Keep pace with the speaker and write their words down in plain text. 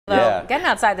Although getting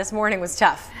outside this morning was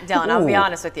tough, Dylan, I'll be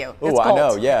honest with you. It's cold. I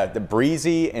know, yeah, the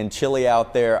breezy and chilly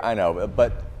out there, I know,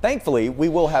 but thankfully we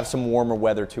will have some warmer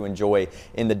weather to enjoy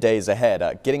in the days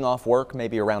ahead. Getting off work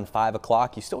maybe around 5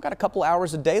 o'clock, you still got a couple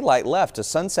hours of daylight left to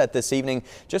sunset this evening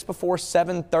just before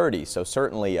 7:30, so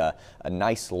certainly a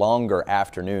nice longer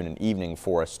afternoon and evening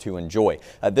for us to enjoy.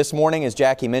 This morning, as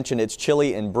Jackie mentioned, it's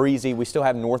chilly and breezy. We still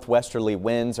have northwesterly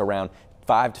winds around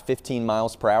 5 to 15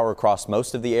 miles per hour across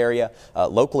most of the area.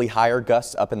 Locally higher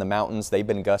gusts up in the mountains. They've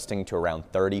been gusting to around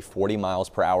 30, 40 miles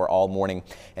per hour all morning,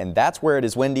 and that's where it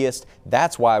is windiest.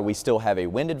 That's why we still have a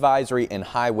wind advisory and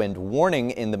high wind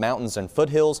warning in the mountains and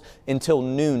foothills until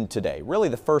noon today. Really,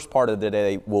 the first part of the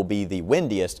day will be the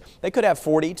windiest. They could have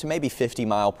 40 to maybe 50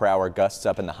 mile per hour gusts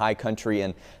up in the high country,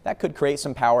 and that could create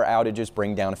some power outages,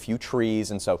 bring down a few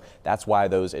trees, and so that's why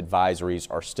those advisories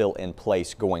are still in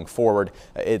place going forward.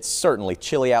 It's certainly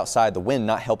chilly outside, the wind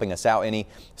not helping us out any.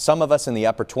 Some of us in the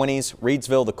upper 20s,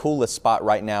 Reedsville the coolest spot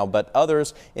right now, but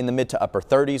others in the mid to upper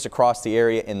 30s across the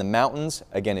area. In the mountains,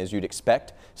 again, as you'd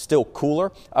expect, still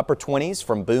cooler. Upper 20s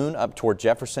from Boone up toward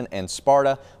Jefferson and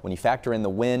Sparta. When you factor in the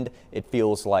wind, it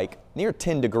feels like near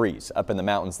 10 degrees up in the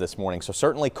mountains this morning. So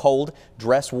certainly cold.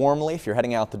 Dress warmly if you're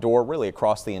heading out the door, really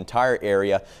across the entire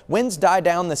area. Winds die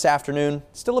down this afternoon.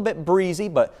 Still a bit breezy,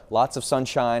 but lots of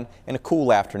sunshine and a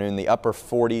cool afternoon. The upper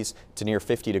 40s to near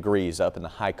 50 degrees up in the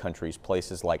high countries,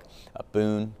 places like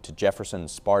Boone to Jefferson and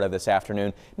Sparta this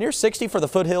afternoon. Near 60 for the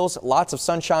foothills. Lots of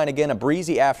sunshine again, a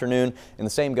breezy afternoon, and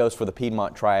the same goes for the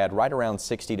Piedmont Triad, right around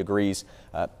 60 degrees.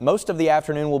 Most of the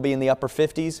afternoon will be in the upper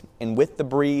 50s, and with the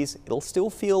breeze, it'll still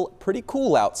feel pretty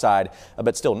cool outside,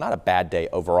 but still not a bad day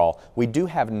overall. We do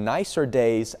have nicer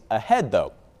days ahead,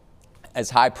 though.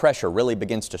 As high pressure really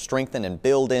begins to strengthen and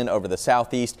build in over the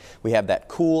southeast, we have that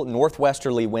cool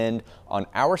northwesterly wind on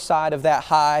our side of that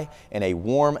high and a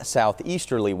warm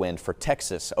southeasterly wind for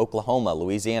Texas, Oklahoma,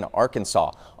 Louisiana,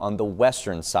 Arkansas on the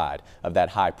western side of that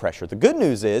high pressure. The good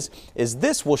news is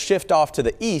this will shift off to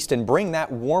the east and bring that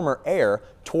warmer air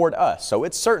toward us. So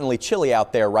it's certainly chilly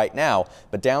out there right now,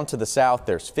 but down to the south,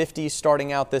 there's 50s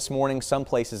starting out this morning, some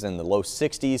places in the low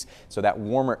 60s. So that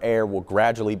warmer air will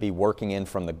gradually be working in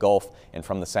from the Gulf and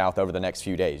from the south over the next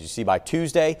few days. You see, by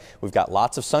Tuesday, we've got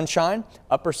lots of sunshine,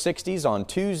 upper 60s on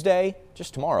Tuesday.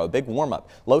 Just tomorrow, a big warm up.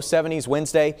 Low 70s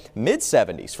Wednesday, mid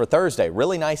 70s for Thursday.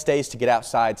 Really nice days to get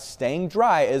outside, staying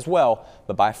dry as well.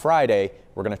 But by Friday,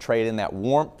 we're going to trade in that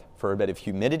warmth for a bit of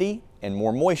humidity and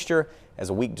more moisture. As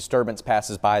a weak disturbance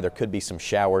passes by, there could be some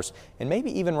showers and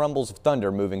maybe even rumbles of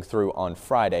thunder moving through on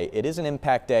Friday. It is an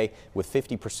impact day with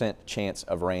 50% chance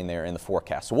of rain there in the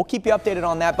forecast. So we'll keep you updated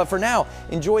on that. But for now,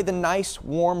 enjoy the nice,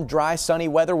 warm, dry, sunny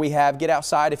weather we have. Get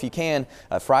outside if you can.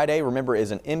 Friday, remember, is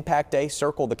an impact day.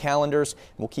 Circle the calendars.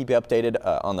 We'll keep you updated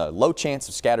on the low chance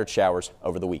of scattered showers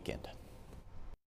over the weekend.